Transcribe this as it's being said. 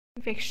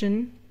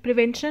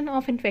Prevention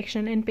of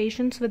infection in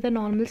patients with a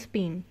normal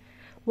spleen.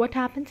 What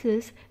happens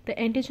is the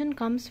antigen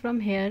comes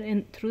from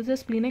here through the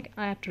splenic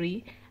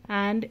artery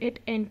and it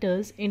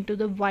enters into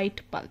the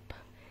white pulp.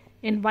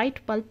 In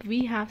white pulp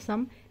we have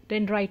some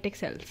dendritic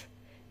cells.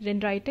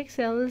 Dendritic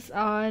cells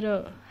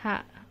are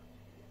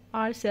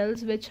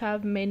cells which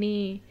have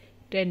many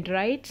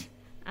dendrites,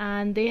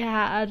 and they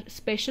are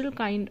special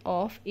kind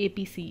of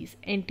APCs,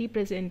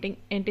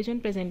 antigen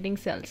presenting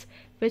cells,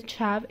 which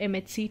have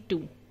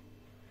MHC2.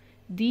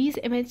 These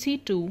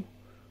MHC2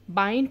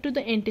 bind to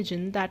the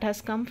antigen that has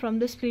come from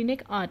the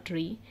splenic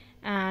artery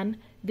and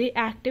they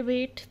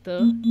activate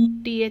the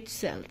TH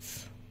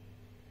cells.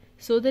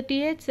 So the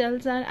TH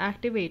cells are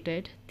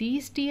activated.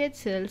 These TH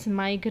cells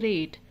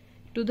migrate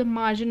to the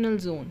marginal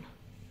zone.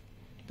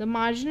 The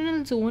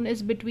marginal zone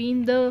is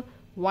between the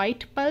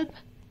white pulp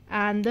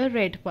and the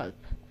red pulp.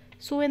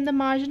 So in the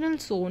marginal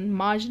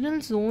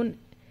zone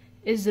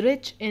is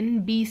rich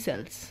in B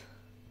cells.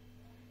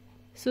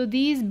 So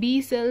these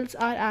B cells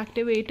are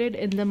activated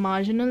in the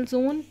marginal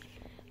zone.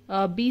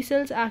 B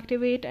cells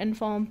activate and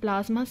form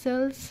plasma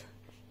cells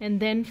and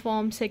then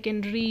form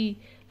secondary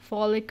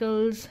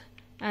follicles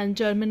and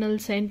germinal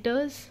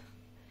centers,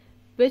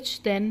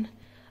 which then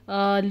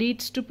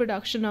leads to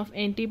production of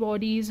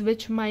antibodies,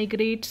 which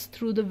migrates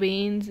through the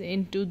veins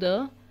into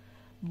the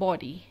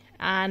body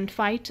and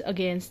fights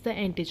against the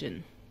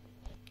antigen.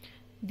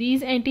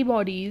 These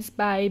antibodies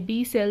by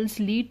B cells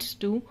leads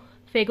to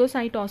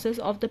phagocytosis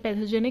of the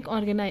pathogenic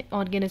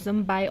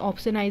organism by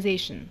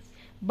opsonization.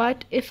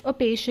 But if a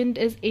patient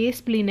is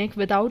asplenic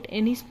without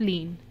any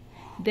spleen,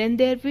 then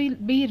there will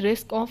be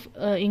risk of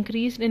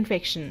increased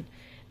infection,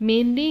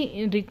 mainly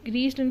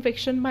increased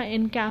infection by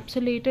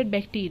encapsulated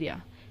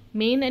bacteria.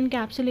 Main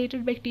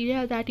encapsulated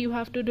bacteria that you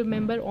have to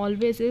remember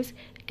always is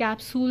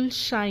capsule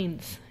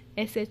shines,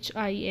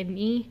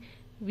 SHINE.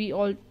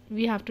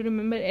 We have to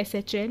remember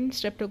SHN,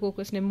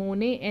 Streptococcus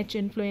pneumoniae, H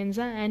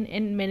influenza, and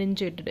N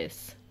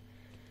meningitis.